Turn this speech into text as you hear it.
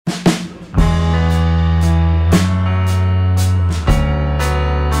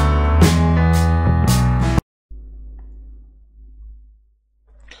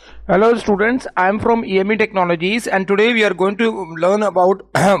Hello students, I am from EME Technologies and today we are going to learn about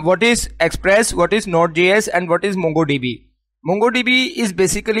what is Express, what is Node.js and what is MongoDB. MongoDB is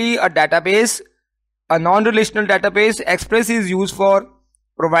basically a database, a non-relational database. Express is used for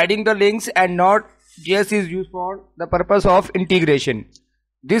providing the links and Node.js is used for the purpose of integration.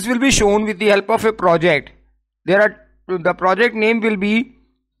 This will be shown with the help of a project. The project name will be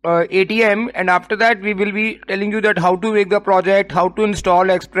ATM, and after that we will be telling you that how to make the project, how to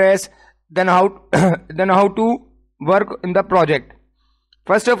install Express, then how to work in the project.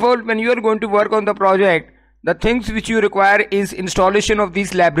 First of all, when you are going to work on the project, the things which you require is installation of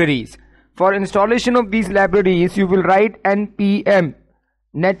these libraries. For installation of these libraries, you will write npm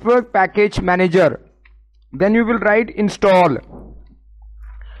network package manager, then you will write install.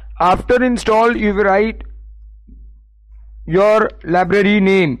 After install, you will write your library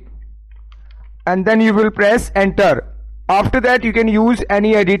name and then you will press enter. After that you can use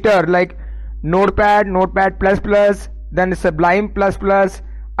any editor like Notepad, Notepad++, then Sublime++.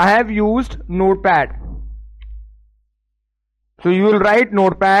 I have used Notepad, so you will write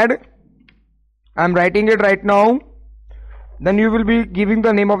Notepad. I am writing it right now. Then you will be giving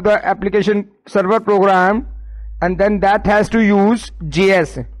the name of the application server program, and then that has to use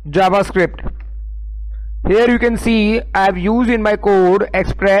JS, JavaScript. Here you can see I have used in my code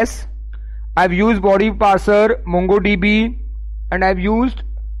Express, I have used body parser, MongoDB, and I have used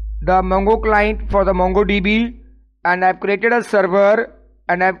the Mongo client for the MongoDB, and I have created a server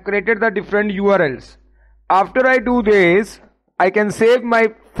and I have created the different URLs. After I do this, I can save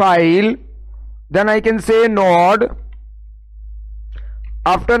my file, then I can say node.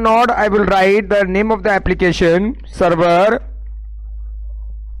 After node, I will write the name of the application server.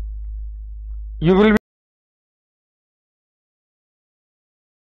 You will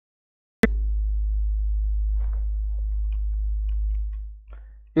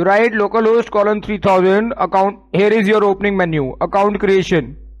You write localhost :3000 account. Here is your opening menu, account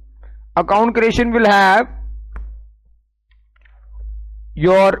creation. Account creation will have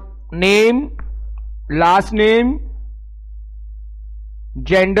your name, last name,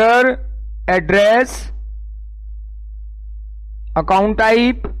 gender, address, account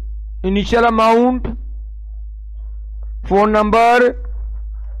type, initial amount, phone number.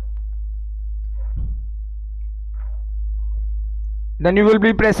 Then you will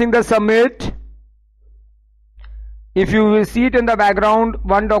be pressing the submit. If you will see it in the background,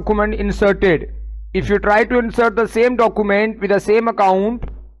 one document inserted. If you try to insert the same document with the same account,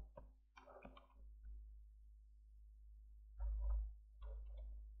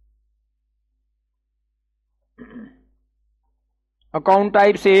 account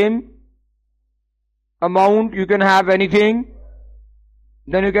type same, amount you can have anything,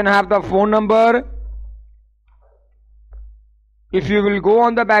 then you can have the phone number. If you will go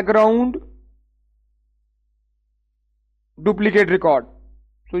on the background, duplicate record,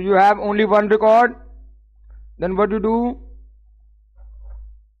 so you have only one record. Then what you do,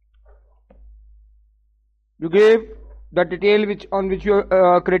 you give the detail on which you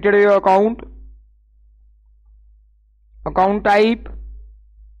created your account, account type,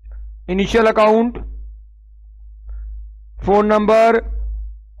 initial account, phone number.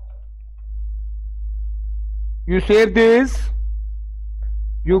 You save this.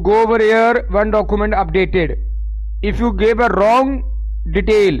 You go over here, one document updated. If you gave a wrong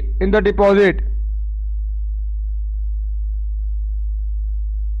detail in the deposit,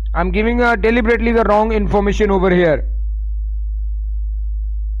 I'm giving deliberately the wrong information over here.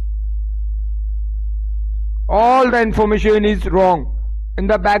 All the information is wrong in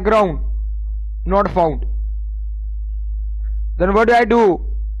the background, not found. Then what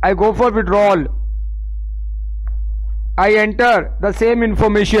do? I go for withdrawal. I enter the same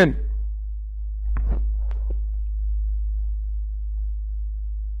information.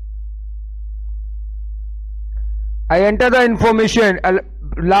 I enter the information,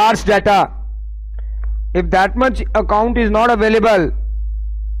 large data. If that much account is not available,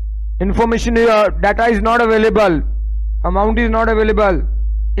 information data is not available, amount is not available,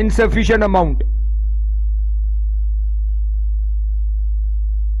 insufficient amount.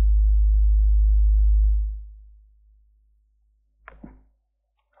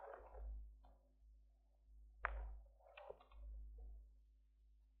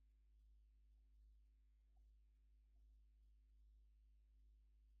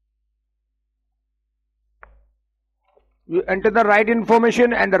 You enter the right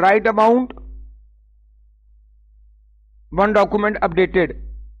information and the right amount. One document updated.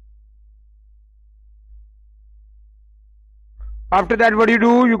 After that, what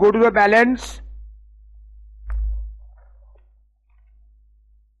do? You go to the balance. You go to the balance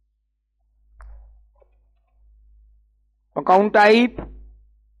account type,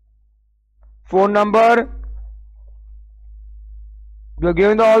 phone number. You are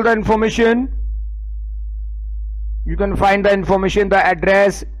given all the information. You can find the information, the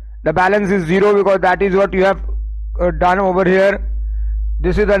address. The balance is 0 because that is what you have done over here.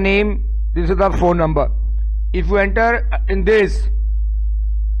 This is the name, this is the phone number. If you enter in this,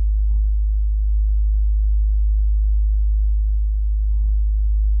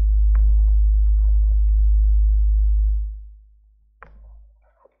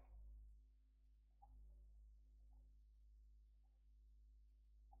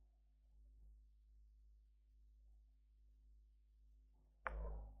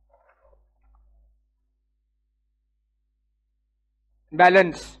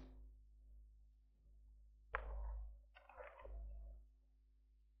 balance,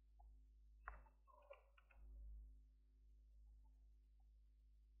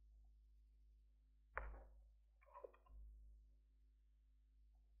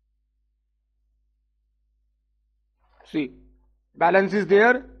 see, balance is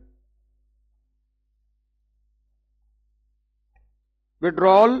there,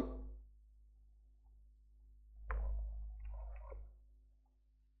 withdrawal,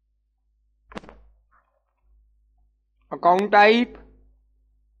 account type,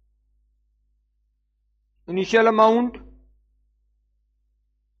 initial amount,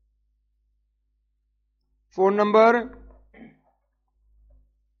 phone number,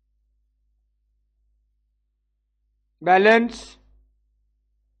 balance,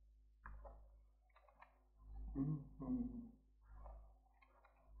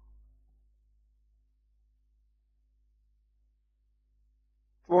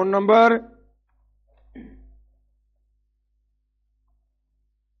 phone number,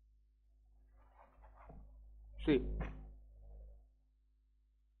 see.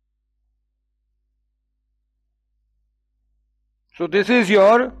 So this is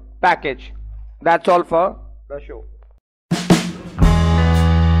your package. That's all for the show.